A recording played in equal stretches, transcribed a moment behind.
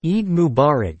Eid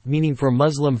Mubarak, meaning for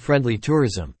Muslim-friendly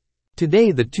tourism.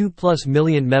 Today the 2+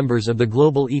 million members of the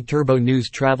global eTurbo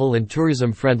News travel and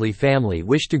tourism-friendly family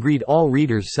wish to greet all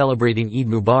readers celebrating Eid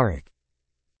Mubarak.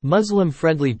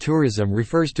 Muslim-friendly tourism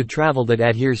refers to travel that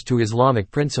adheres to Islamic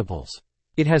principles.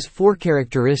 It has 4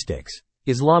 characteristics: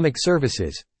 Islamic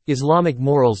services, Islamic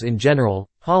morals in general,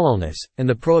 halalness, and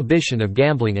the prohibition of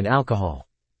gambling and alcohol.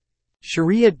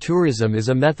 Sharia tourism is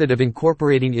a method of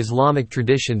incorporating Islamic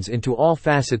traditions into all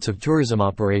facets of tourism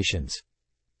operations.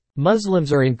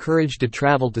 Muslims are encouraged to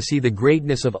travel to see the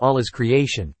greatness of Allah's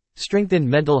creation, strengthen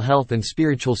mental health and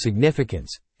spiritual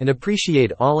significance, and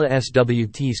appreciate Allah's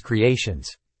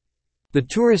creations. The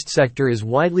tourist sector is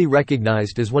widely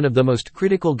recognized as one of the most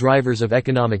critical drivers of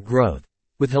economic growth,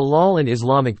 with halal and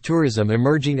Islamic tourism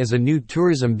emerging as a new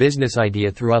tourism business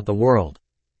idea throughout the world.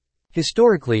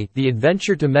 Historically, the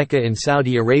adventure to Mecca in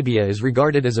Saudi Arabia is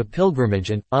regarded as a pilgrimage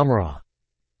and umrah.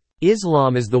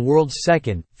 Islam is the world's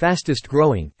second,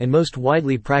 fastest-growing, and most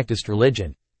widely practiced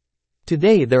religion.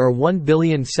 Today there are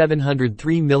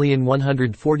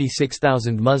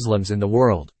 1,703,146,000 Muslims in the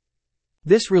world.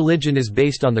 This religion is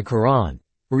based on the Quran,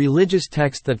 a religious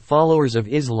text that followers of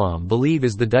Islam believe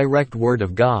is the direct word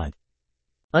of God.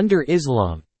 Under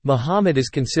Islam, Muhammad is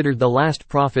considered the last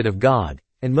prophet of God,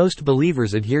 and most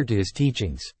believers adhere to his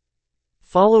teachings.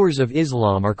 Followers of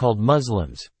Islam are called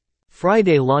Muslims.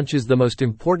 Friday launches the most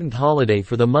important holiday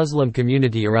for the Muslim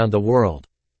community around the world.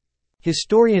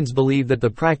 Historians believe that the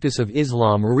practice of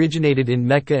Islam originated in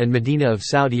Mecca and Medina of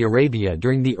Saudi Arabia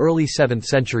during the early 7th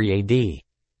century AD.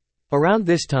 Around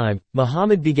this time,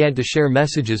 Muhammad began to share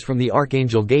messages from the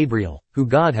archangel Gabriel, who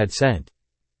God had sent.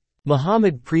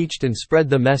 Muhammad preached and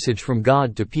spread the message from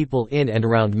God to people in and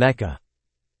around Mecca.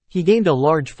 He gained a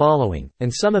large following,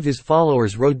 and some of his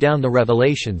followers wrote down the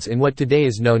revelations in what today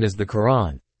is known as the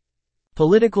Quran.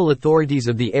 Political authorities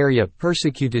of the area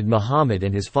persecuted Muhammad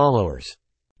and his followers.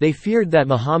 They feared that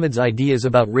Muhammad's ideas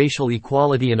about racial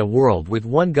equality and a world with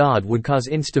one God would cause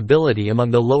instability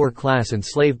among the lower class and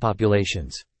slave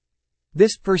populations.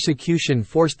 This persecution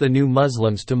forced the new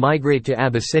Muslims to migrate to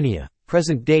Abyssinia,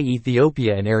 present-day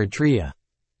Ethiopia and Eritrea.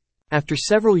 After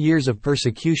several years of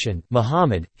persecution,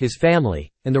 Muhammad, his family,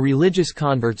 and the religious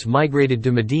converts migrated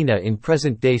to Medina in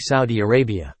present-day Saudi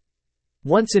Arabia.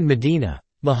 Once in Medina,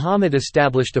 Muhammad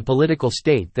established a political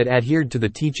state that adhered to the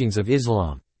teachings of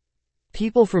Islam.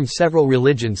 People from several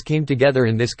religions came together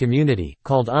in this community,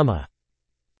 called Ummah.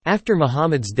 After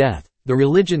Muhammad's death, the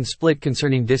religion split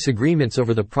concerning disagreements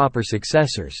over the proper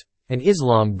successors, and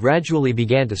Islam gradually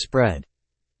began to spread.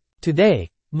 Today,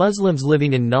 Muslims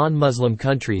living in non-Muslim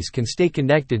countries can stay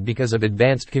connected because of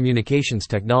advanced communications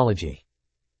technology.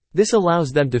 This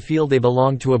allows them to feel they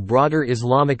belong to a broader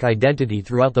Islamic identity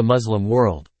throughout the Muslim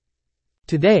world.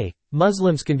 Today,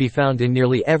 Muslims can be found in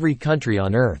nearly every country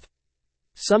on earth.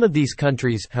 Some of these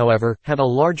countries, however, have a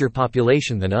larger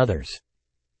population than others.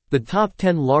 The top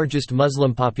 10 largest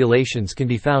Muslim populations can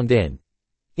be found in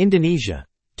Indonesia,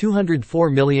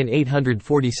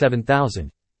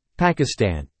 204,847,000,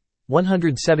 Pakistan,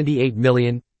 178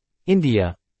 million,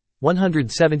 India,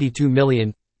 172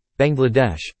 million,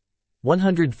 Bangladesh,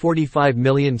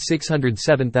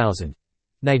 145,607,000,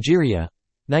 Nigeria,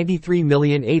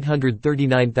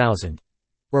 93,839,000,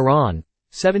 Iran,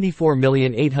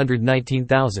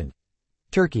 74,819,000,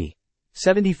 Turkey,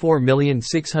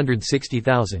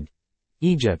 74,660,000,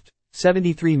 Egypt,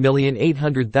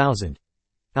 73,800,000,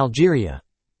 Algeria,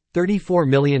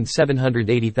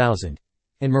 34,780,000,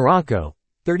 and Morocco,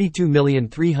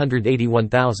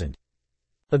 32,381,000.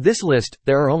 Of this list,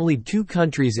 there are only 2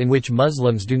 countries in which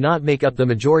Muslims do not make up the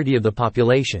majority of the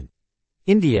population: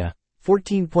 India,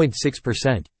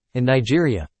 14.6%, and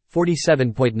Nigeria,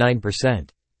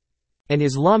 47.9%. An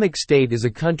Islamic state is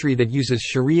a country that uses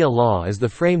Sharia law as the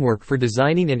framework for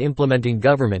designing and implementing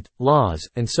government, laws,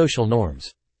 and social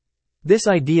norms. This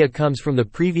idea comes from the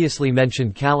previously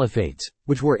mentioned caliphates,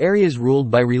 which were areas ruled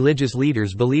by religious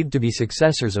leaders believed to be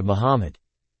successors of Muhammad.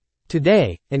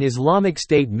 Today, an Islamic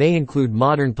state may include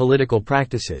modern political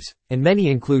practices, and many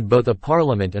include both a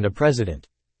parliament and a president.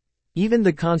 Even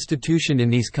the constitution in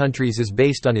these countries is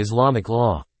based on Islamic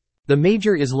law. The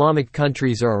major Islamic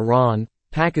countries are Iran,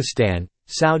 Pakistan,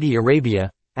 Saudi Arabia,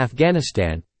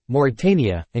 Afghanistan,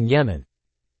 Mauritania, and Yemen.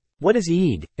 What is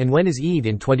Eid, and when is Eid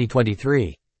in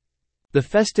 2023? The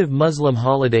festive Muslim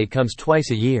holiday comes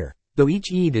twice a year, though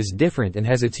each Eid is different and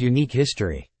has its unique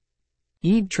history.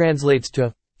 Eid translates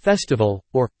to festival,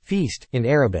 or feast, in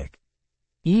Arabic.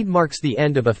 Eid marks the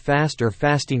end of a fast or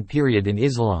fasting period in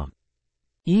Islam.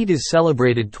 Eid is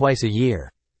celebrated twice a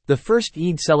year. The first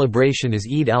Eid celebration is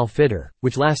Eid al-Fitr,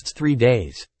 which lasts 3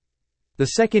 days.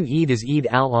 The second Eid is Eid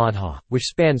al-Adha, which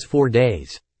spans 4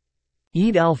 days.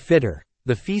 Eid al-Fitr,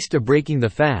 the feast of breaking the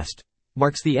fast,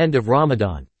 marks the end of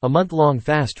Ramadan, a month-long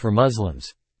fast for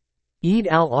Muslims. Eid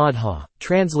al-Adha,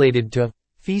 translated to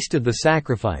Feast of the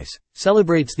Sacrifice,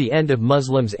 celebrates the end of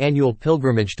Muslims' annual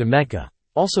pilgrimage to Mecca,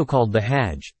 also called the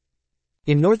Hajj.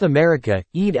 In North America,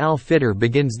 Eid al-Fitr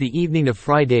begins the evening of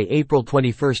Friday, April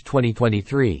 21,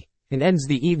 2023, and ends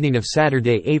the evening of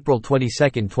Saturday, April 22,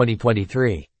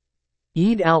 2023.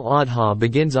 Eid al-Adha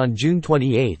begins on June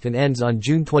 28 and ends on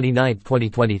June 29,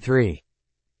 2023.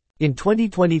 In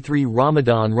 2023,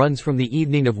 Ramadan runs from the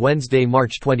evening of Wednesday,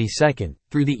 March 22,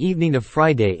 through the evening of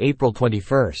Friday, April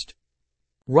 21.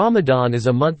 Ramadan is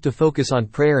a month to focus on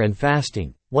prayer and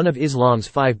fasting, one of Islam's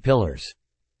 5 pillars.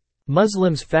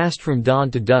 Muslims fast from dawn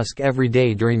to dusk every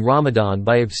day during Ramadan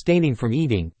by abstaining from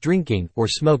eating, drinking, or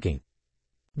smoking.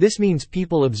 This means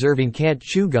people observing can't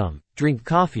chew gum, drink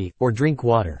coffee, or drink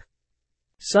water.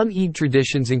 Some Eid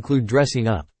traditions include dressing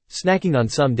up, snacking on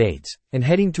some dates, and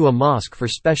heading to a mosque for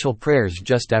special prayers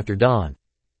just after dawn.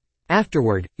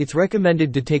 Afterward, it's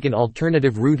recommended to take an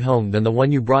alternative route home than the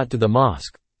one you brought to the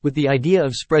mosque, with the idea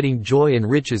of spreading joy and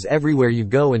riches everywhere you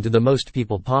go and to the most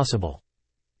people possible.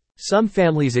 Some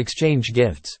families exchange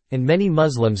gifts, and many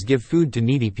Muslims give food to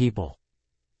needy people.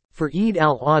 For Eid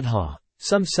al-Adha,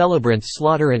 some celebrants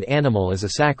slaughter an animal as a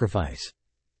sacrifice.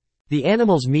 The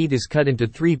animal's meat is cut into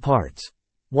 3 parts,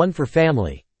 one for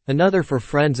family, another for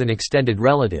friends and extended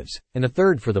relatives, and a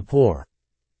third for the poor.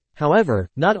 However,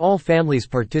 not all families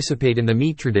participate in the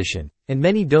meat tradition, and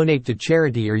many donate to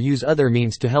charity or use other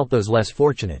means to help those less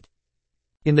fortunate.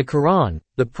 In the Quran,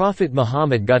 the Prophet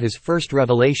Muhammad got his first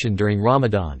revelation during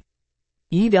Ramadan.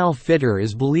 Eid al-Fitr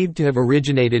is believed to have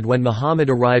originated when Muhammad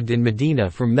arrived in Medina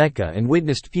from Mecca and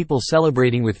witnessed people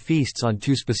celebrating with feasts on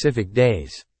 2 specific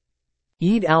days.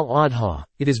 Eid al-Adha,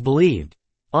 it is believed,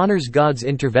 honors God's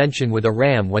intervention with a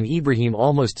ram when Ibrahim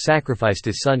almost sacrificed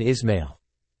his son Ismail.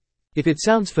 If it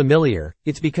sounds familiar,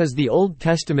 it's because the Old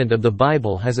Testament of the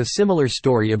Bible has a similar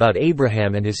story about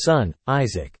Abraham and his son,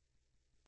 Isaac.